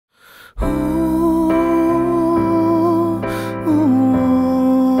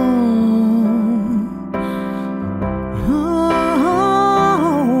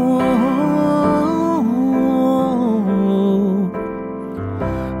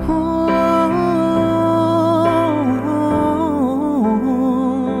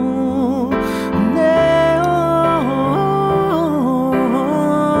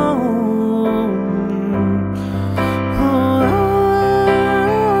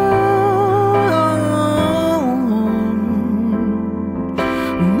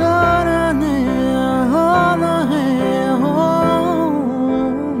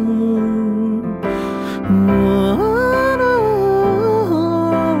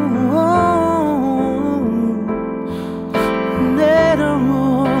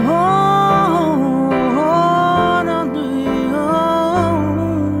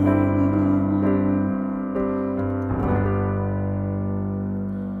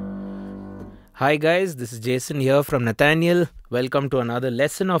Hi guys, this is Jason here from Nathaniel. Welcome to another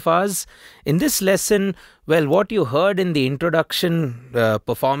lesson of ours. In this lesson, well, what you heard in the introduction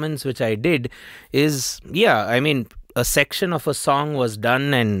performance which I did is, a section of a song was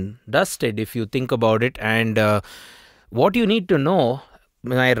done and dusted if you think about it. And what you need to know,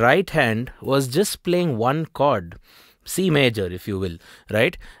 my right hand was just playing one chord. C major, if you will,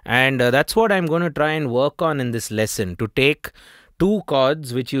 right? And that's what I'm going to try and work on in this lesson, to take two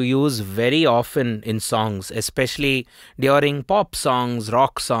chords which you use very often in songs, especially during pop songs,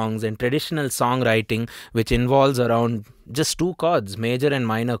 rock songs, and traditional songwriting, which involves around just two chords, major and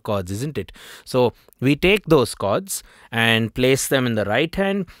minor chords, isn't it? So we take those chords and place them in the right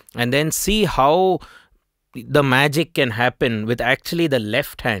hand and then see how the magic can happen with actually the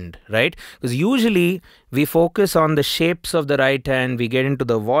left hand, right? Because usually we focus on the shapes of the right hand, we get into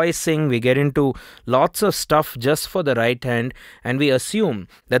the voicing, we get into lots of stuff just for the right hand, and we assume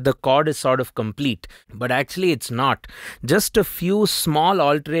that the chord is sort of complete. But actually it's not. Just a few small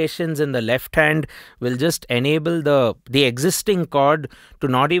alterations in the left hand will just enable the existing chord to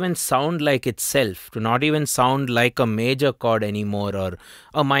not even sound like itself, to not even sound like a major chord anymore or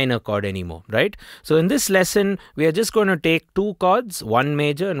a minor chord anymore, right? So in this lesson, we are just going to take two chords, one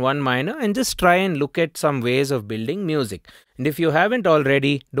major and one minor, and just try and look at some ways of building music. And if you haven't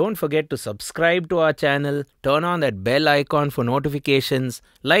already, don't forget to subscribe to our channel, turn on that bell icon for notifications,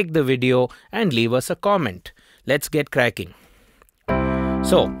 like the video, and leave us a comment. Let's get cracking.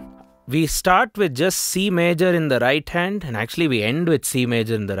 So we start with just C major in the right hand, and actually we end with C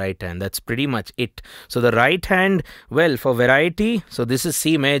major in the right hand. That's pretty much it. So the right hand, well, for variety, so this is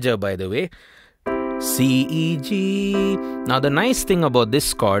C major, by the way. C, E, G. Now the nice thing about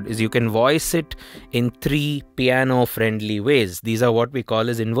this chord is you can voice it in three piano-friendly ways. These are what we call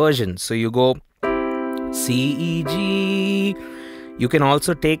as inversions. So you go C, E, G. You can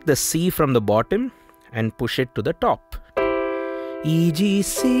also take the C from the bottom and push it to the top. E, G,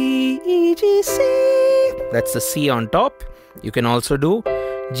 C, E, G, C. That's the C on top. You can also do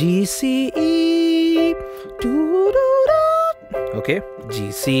G, C, E. Okay,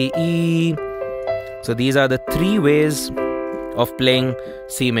 G, C, E. So these are the three ways of playing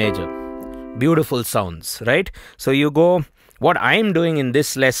C major. Beautiful sounds, right? So you go, what I'm doing in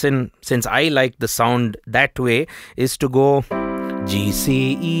this lesson, since I like the sound that way, is to go G,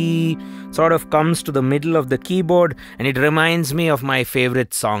 C, E, sort of comes to the middle of the keyboard, and it reminds me of my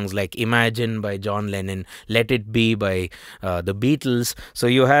favorite songs like Imagine by John Lennon, Let It Be by the Beatles. So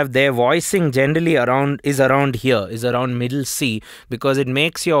you have their voicing generally is around here, is around middle C, because it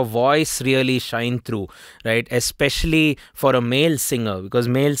makes your voice really shine through, right? Especially for a male singer, because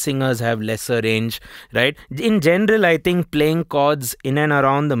male singers have lesser range, right? In general, I think playing chords in and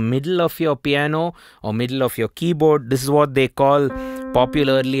around the middle of your piano or middle of your keyboard, this is what they call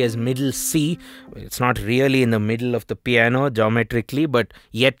popularly as middle C. It's not really in the middle of the piano geometrically, but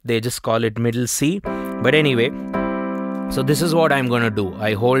yet they just call it middle C. But anyway, so this is what I'm going to do.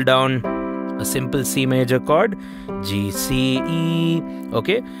 I hold down a simple C major chord, G, C, E,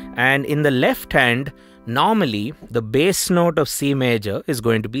 okay? And in the left hand, normally the bass note of C major is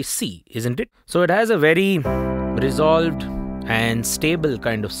going to be C, isn't it? So it has a very resolved and stable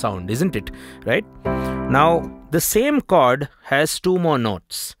kind of sound, isn't it? Right? Now, the same chord has two more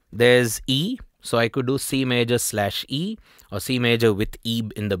notes. There's E, so I could do C major / E, or C major with E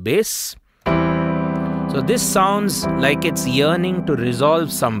in the bass. So this sounds like it's yearning to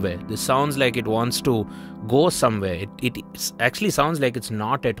resolve somewhere. This sounds like it wants to go somewhere. It actually sounds like it's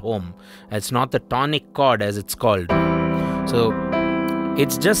not at home. It's not the tonic chord as it's called. So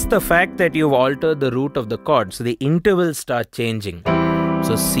it's just the fact that you've altered the root of the chord. So the intervals start changing.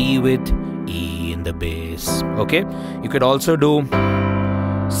 So C with E in the bass, okay? You could also do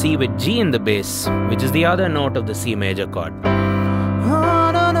C with G in the bass, which is the other note of the C major chord.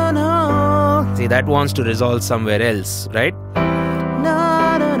 See, that wants to resolve somewhere else, right?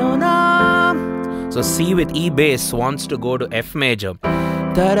 So C with E bass wants to go to F major,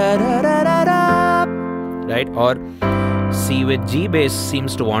 right? Or C with G bass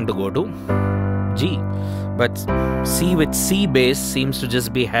seems to want to go to G. But C with C bass seems to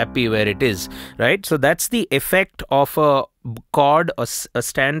just be happy where it is, right? So that's the effect of a chord, a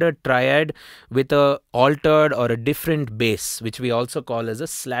standard triad with a altered or a different bass, which we also call as a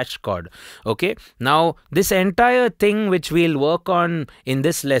slash chord, okay? Now, this entire thing which we'll work on in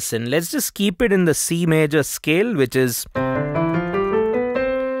this lesson, let's just keep it in the C major scale, which is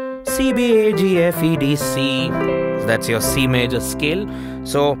C, B, A, G, F, E, D, C. So that's your C major scale.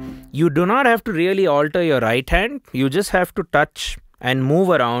 So you do not have to really alter your right hand. You just have to touch and move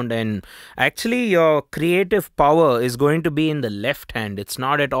around, and actually your creative power is going to be in the left hand. It's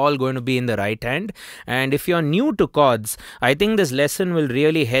not at all going to be in the right hand. And if you're new to chords, I think this lesson will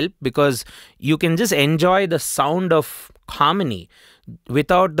really help, because you can just enjoy the sound of harmony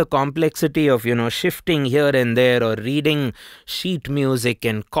without the complexity of, shifting here and there or reading sheet music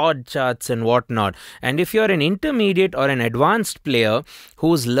and chord charts and whatnot. And if you're an intermediate or an advanced player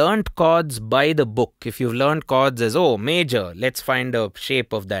who's learned chords by the book, if you've learned chords as, major, let's find a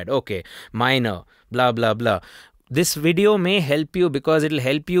shape of that, okay, minor, blah, blah, blah. This video may help you, because it'll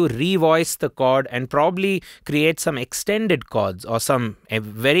help you revoice the chord and probably create some extended chords or some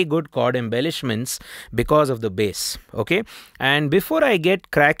very good chord embellishments because of the bass. Okay. And before I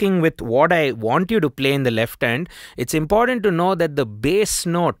get cracking with what I want you to play in the left hand, it's important to know that the bass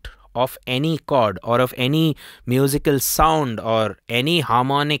note of any chord or of any musical sound or any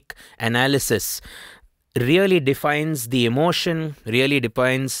harmonic analysis really defines the emotion, really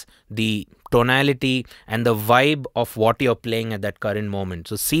defines the tonality and the vibe of what you're playing at that current moment.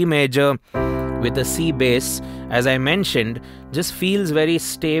 So C major with a C bass, as I mentioned, just feels very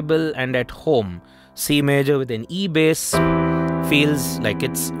stable and at home. C major with an E bass feels like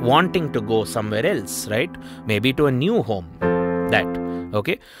it's wanting to go somewhere else, right? Maybe to a new home.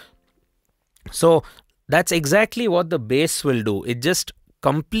 Okay? So that's exactly what the bass will do. It just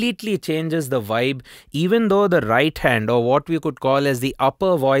completely changes the vibe, even though the right hand, or what we could call as the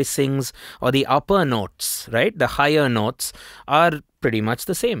upper voicings or the upper notes, right, the higher notes, are pretty much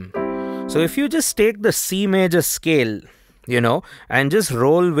the same. So if you just take the C major scale, and just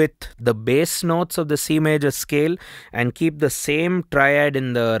roll with the bass notes of the C major scale and keep the same triad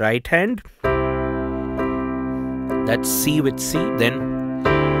in the right hand, that's C with C, then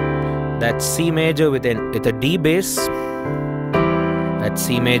that's C major with a D bass, that's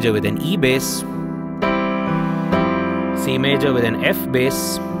C major with an E bass, C major with an F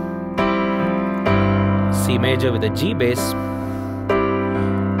bass, C major with a G bass,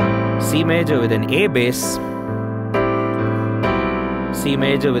 C major with an A bass, C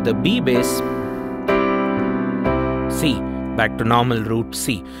major with a B bass, C, back to normal root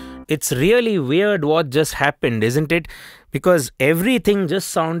C. It's really weird what just happened, isn't it? Because everything just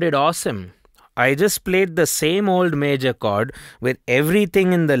sounded awesome. I just played the same old major chord with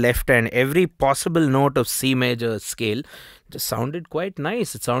everything in the left hand, every possible note of C major scale. Just sounded quite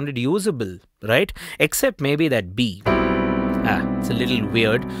nice. It sounded usable, right? Except maybe that B. It's a little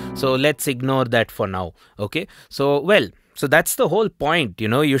weird. So let's ignore that for now. Okay. So that's the whole point.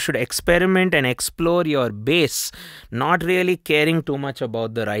 You should experiment and explore your bass, not really caring too much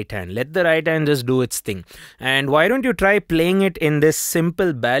about the right hand. Let the right hand just do its thing. And why don't you try playing it in this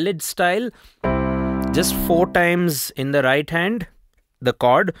simple ballad style? Just 4 times in the right hand, the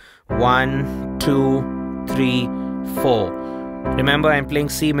chord 1, 2, 3, 4. Remember, I'm playing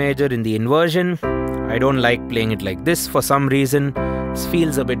C major in the inversion. I don't like playing it like this. For some reason, this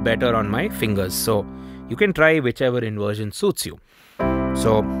feels a bit better on my fingers. So you can try whichever inversion suits you.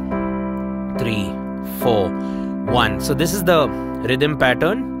 So 3, 4, 1. So this is the rhythm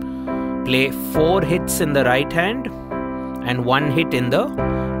pattern. Play 4 hits in the right hand and 1 hit in the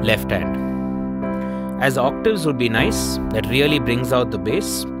left hand. As octaves would be nice. That really brings out the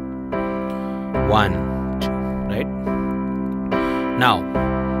bass. 1, 2, right? Now,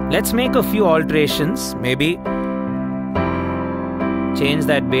 let's make a few alterations. Maybe change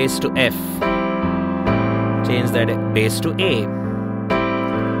that bass to F. Change that bass to A.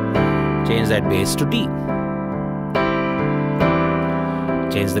 Change that bass to D.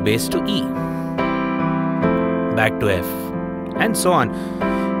 Change the bass to E. Back to F. And so on.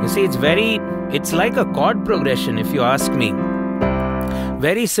 You see, it's like a chord progression, if you ask me.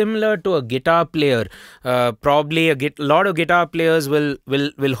 Very similar to a guitar player. Probably a lot of guitar players will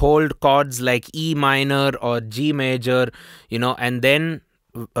hold chords like E minor or G major, and then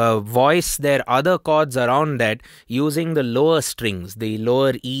voice their other chords around that using the lower strings, the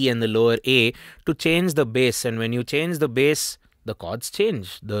lower E and the lower A, to change the bass. And when you change the bass, the chords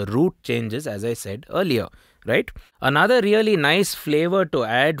change. The root changes, as I said earlier, right? Another really nice flavor to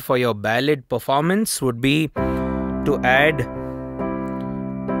add for your ballad performance would be to add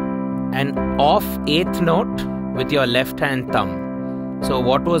an off 8th note with your left hand thumb. So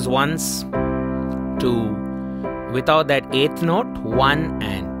what was once 2, without that 8th note, 1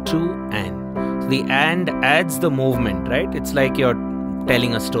 and 2 and. So the and adds the movement, right? It's like you're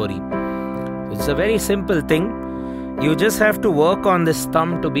telling a story. It's a very simple thing. You just have to work on this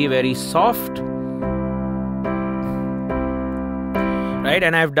thumb to be very soft. right?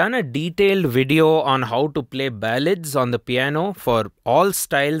 And I've done a detailed video on how to play ballads on the piano for all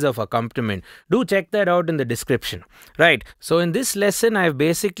styles of accompaniment. Do check that out in the description, right? So in this lesson, I've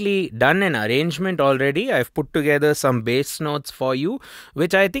basically done an arrangement already. I've put together some bass notes for you,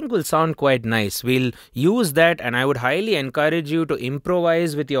 which I think will sound quite nice. We'll use that, and I would highly encourage you to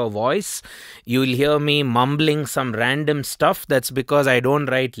improvise with your voice. You'll hear me mumbling some random stuff. That's because I don't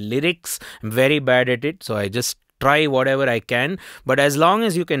write lyrics. I'm very bad at it, so I just try whatever I can. But as long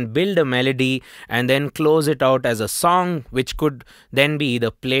as you can build a melody and then close it out as a song, which could then be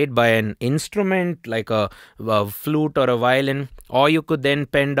either played by an instrument like a flute or a violin, or you could then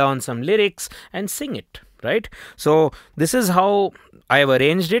pen down some lyrics and sing it, right? So this is how I have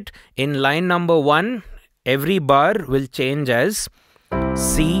arranged it. In line number 1, every bar will change as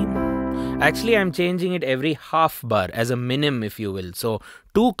C. Actually, I'm changing it every half bar as a minim, if you will. So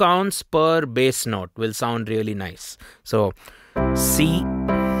 2 counts per bass note will sound really nice. So C,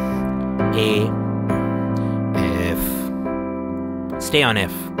 A, F. Stay on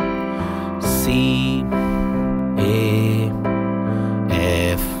F. C, A,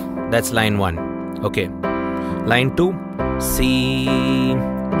 F. That's line 1. Okay. Line 2, C,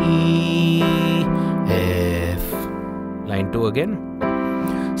 E, F. Line 2 again.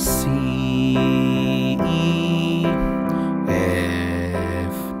 C, E,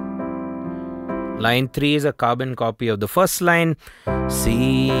 F. Line 3 is a carbon copy of the first line.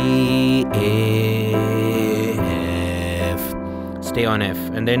 C, A, F. Stay on F.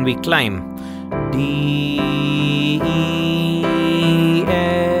 And then we climb. D, E,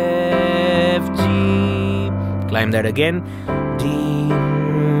 F, G. Climb that again. D,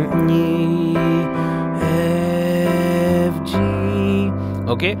 E, F, G.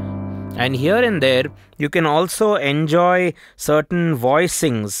 Okay, and here and there you can also enjoy certain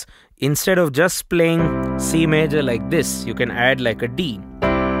voicings. Instead of just playing C major like this, you can add like a D.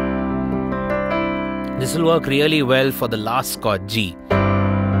 This will work really well for the last chord, G,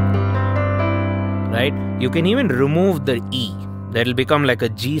 right? You can even remove the E. That will become like a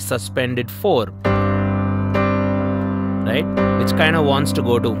G suspended 4, right? Which kind of wants to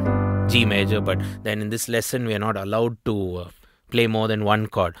go to G major, but then in this lesson we are not allowed to play more than one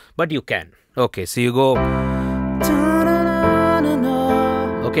chord, but you can. Okay, so you go.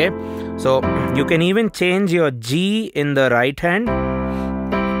 Okay, so you can even change your G in the right hand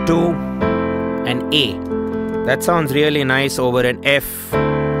to an A. That sounds really nice over an F,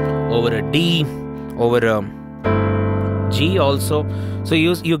 over a D, over a G also. So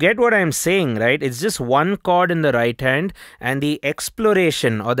you get what I'm saying, right? It's just one chord in the right hand, and the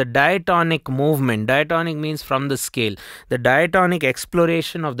exploration or the diatonic movement, diatonic means from the scale, the diatonic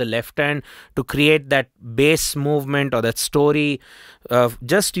exploration of the left hand to create that bass movement or that story of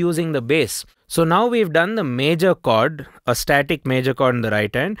just using the bass. So now we've done the major chord, a static major chord in the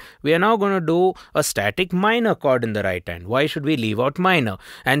right hand. We are now going to do a static minor chord in the right hand. Why should we leave out minor?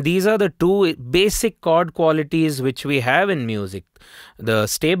 And these are the 2 basic chord qualities which we have in music. The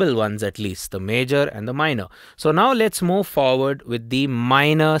stable ones at least, the major and the minor. So now let's move forward with the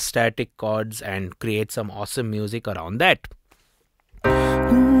minor static chords and create some awesome music around that.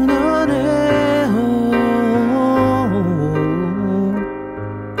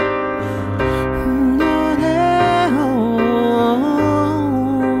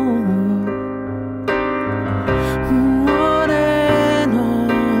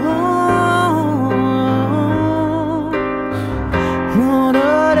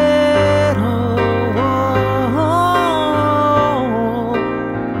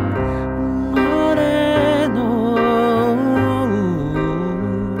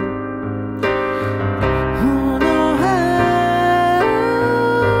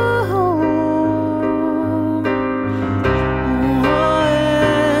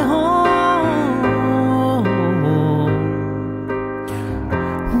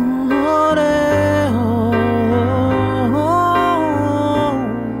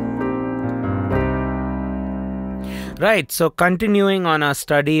 Right, so continuing on our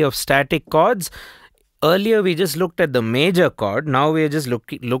study of static chords, earlier we just looked at the major chord. Now we are just look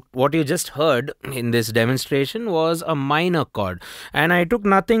what you just heard in this demonstration was a minor chord, and I took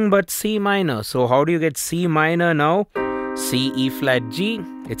nothing but C minor. So how do you get C minor now? C, E flat, G.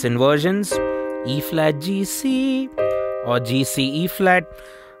 It's inversions. E flat, G, C, or G, C, E flat.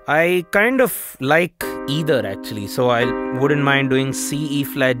 I kind of like either actually, so I wouldn't mind doing C, E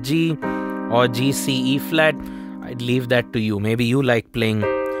flat, G or G, C, E flat. I'd leave that to you. Maybe you like playing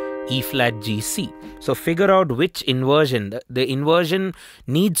E flat G C. So figure out which inversion. The inversion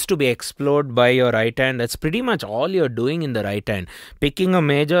needs to be explored by your right hand. That's pretty much all you're doing in the right hand. Picking a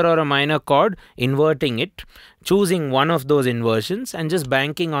major or a minor chord, inverting it, choosing one of those inversions and just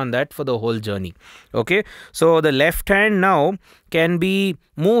banking on that for the whole journey. Okay, so the left hand now can be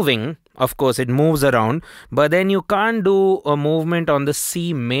moving. Of course, it moves around, but then you can't do a movement on the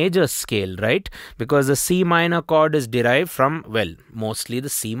C major scale, right? Because the C minor chord is derived from, well, mostly the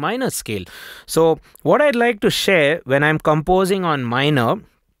C minor scale. So what I'd like to share when I'm composing on minor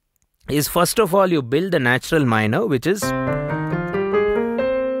is, first of all, you build the natural minor, which is,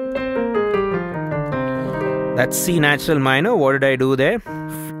 that's C natural minor. What did I do there?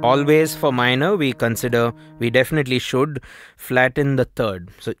 Always for minor, we definitely should flatten the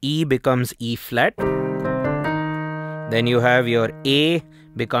third. So E becomes E flat. Then you have your A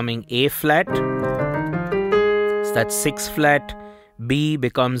becoming A flat. So that's 6 flat. B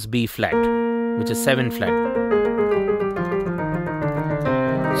becomes B flat, which is 7 flat.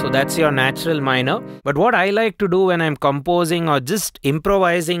 So that's your natural minor. But what I like to do when I'm composing or just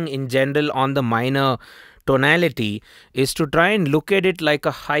improvising in general on the minor tonality is to try and look at it like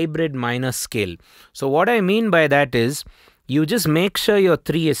a hybrid minor scale. So what I mean by that is, you just make sure your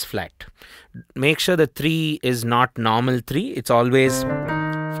 3 is flat. Make sure the 3 is not normal 3. It's always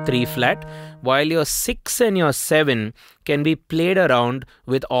 3 flat. While your 6 and your 7 can be played around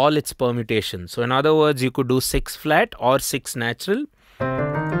with all its permutations. So in other words, you could do 6 flat or 6 natural.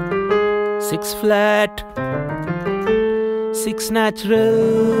 6 flat, 6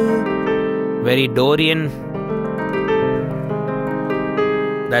 natural. Very Dorian.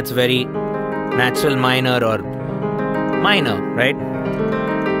 That's very natural minor or minor, right?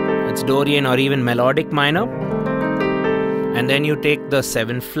 It's Dorian or even melodic minor. And then you take the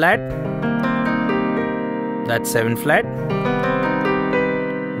 7 flat. That's 7 flat.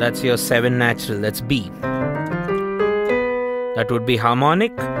 That's your 7 natural. That's B. That would be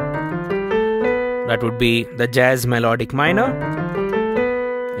harmonic. That would be the jazz melodic minor.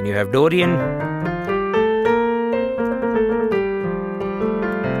 And you have Dorian.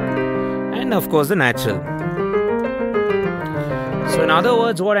 And of course the natural. So in other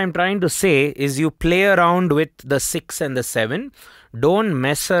words, what I'm trying to say is, you play around with the 6 and the 7. Don't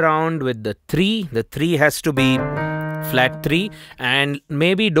mess around with the 3. The 3 has to be flat 3, and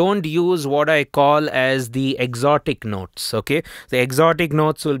maybe don't use what I call as the exotic notes. Okay, the exotic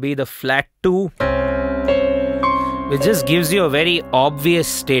notes will be the flat 2. It just gives you a very obvious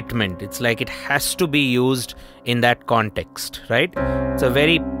statement. It's like it has to be used in that context, right? It's a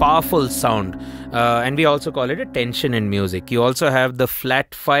very powerful sound. And we also call it a tension in music. You also have the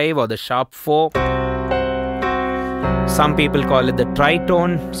flat 5 or the sharp 4. Some people call it the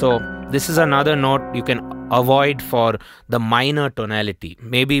tritone. So this is another note you can avoid for the minor tonality.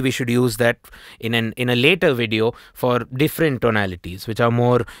 Maybe we should use that in a later video for different tonalities, which are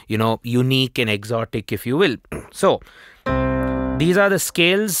more, unique and exotic, if you will. So these are the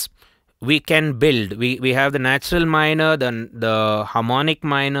scales we can build. We have the natural minor, the harmonic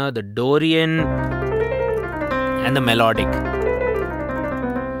minor, the Dorian, and the melodic.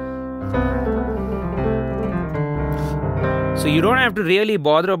 So you don't have to really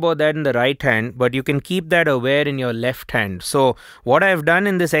bother about that in the right hand, but you can keep that aware in your left hand. So what I've done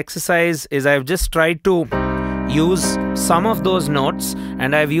in this exercise is I've just tried to use some of those notes,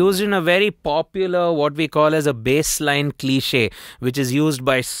 and I've used in a very popular, what we call as a bassline cliche, which is used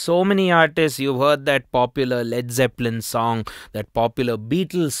by so many artists. You've heard that popular Led Zeppelin song, that popular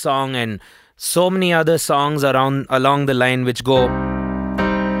Beatles song, and so many other songs along the line which go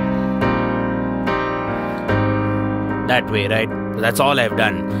that way, right? That's all I've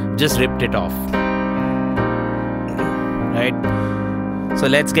done. Just ripped it off. Right? So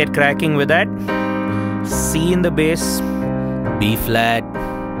let's get cracking with that. C in the bass, B flat,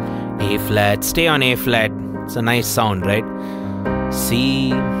 A flat. Stay on A flat. It's a nice sound, right?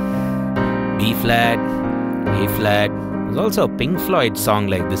 C, B flat, A flat. There's also a Pink Floyd song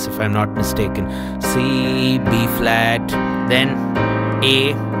like this, if I'm not mistaken. C, B flat, then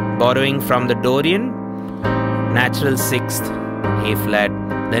A, borrowing from the Dorian, natural 6th, A flat.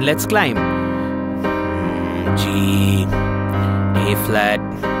 Then let's climb. G, A flat,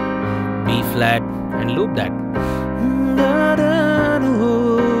 B flat, and loop that.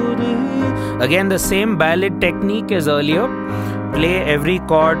 Again, the same ballad technique as earlier. Play every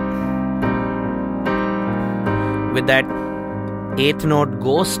chord with that 8th note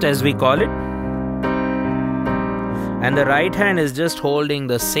ghost, as we call it. And the right hand is just holding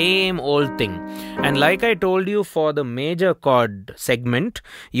the same old thing. And like I told you, for the major chord segment,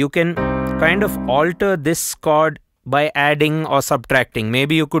 you can kind of alter this chord by adding or subtracting.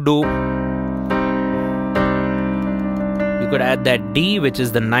 Maybe you could add that D, which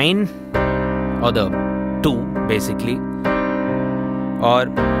is the 9 or the 2 basically, or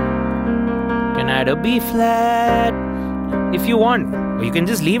you can add a B flat if you want, or you can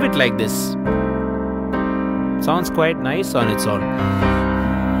just leave it like this. Sounds quite nice on its own.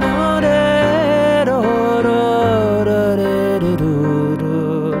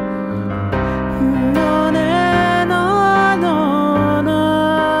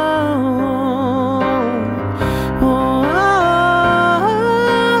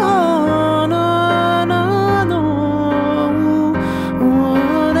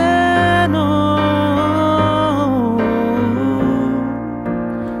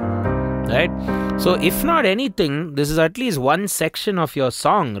 So if not anything, this is at least one section of your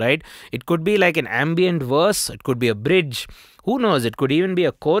song, right? It could be like an ambient verse, it could be a bridge, who knows, it could even be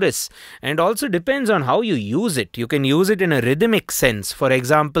a chorus, and also depends on how you use it. You can use it in a rhythmic sense. For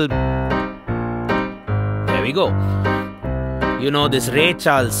example, there we go. You know this Ray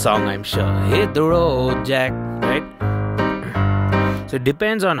Charles song, I'm sure. Hit the road, Jack, right? So it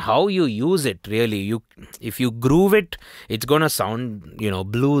depends on how you use it, really. If you groove it, it's gonna sound,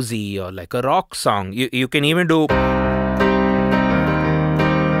 bluesy or like a rock song. You can even do,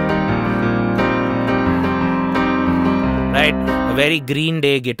 right, a very Green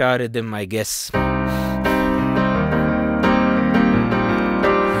Day guitar rhythm, I guess.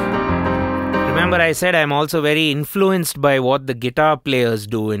 Remember, I said I'm also very influenced by what the guitar players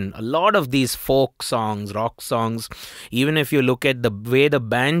do in a lot of these folk songs, rock songs. Even if you look at the way the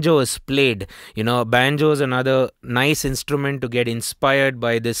banjo is played, banjo is another nice instrument to get inspired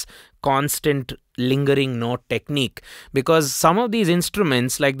by this constant lingering note technique, because some of these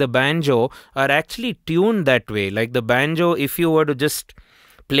instruments like the banjo are actually tuned that way. Like the banjo, if you were to just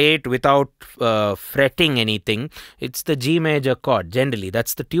play it without fretting anything, it's the G major chord. Generally,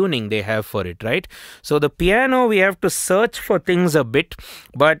 that's the tuning they have for it, right? So the piano, we have to search for things a bit,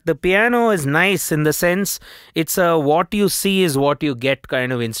 but the piano is nice in the sense it's a what you see is what you get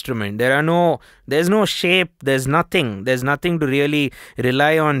kind of instrument. There's no shape, there's nothing to really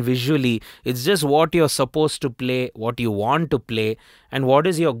rely on visually. It's just what you're supposed to play, what you want to play, and what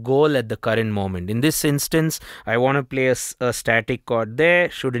is your goal at the current moment. In this instance, I want to play a static chord there,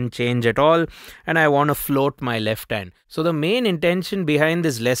 shouldn't change at all, and I want to float my left hand. So the main intention behind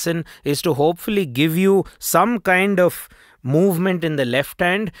this lesson is to hopefully give you some kind of movement in the left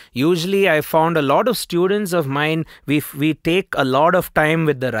hand. Usually I found a lot of students of mine, we take a lot of time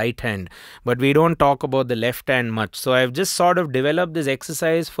with the right hand, but we don't talk about the left hand much. So I've just sort of developed this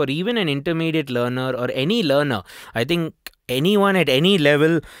exercise for even an intermediate learner or any learner. I think anyone at any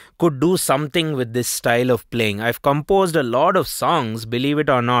level could do something with this style of playing. I've composed a lot of songs, believe it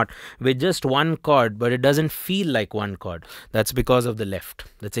or not, with just one chord, but it doesn't feel like one chord. That's because of the left.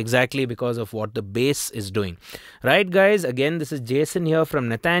 That's exactly because of what the bass is doing. Right, guys? Again, this is Jason here from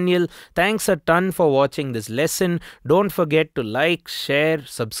Nathaniel. Thanks a ton for watching this lesson. Don't forget to like, share,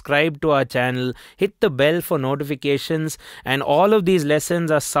 subscribe to our channel, hit the bell for notifications, and all of these lessons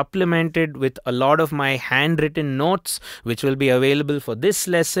are supplemented with a lot of my handwritten notes, which will be available for this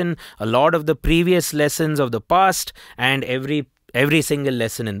lesson, a lot of the previous lessons of the past, and every single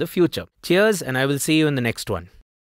lesson in the future. Cheers, and I will see you in the next one.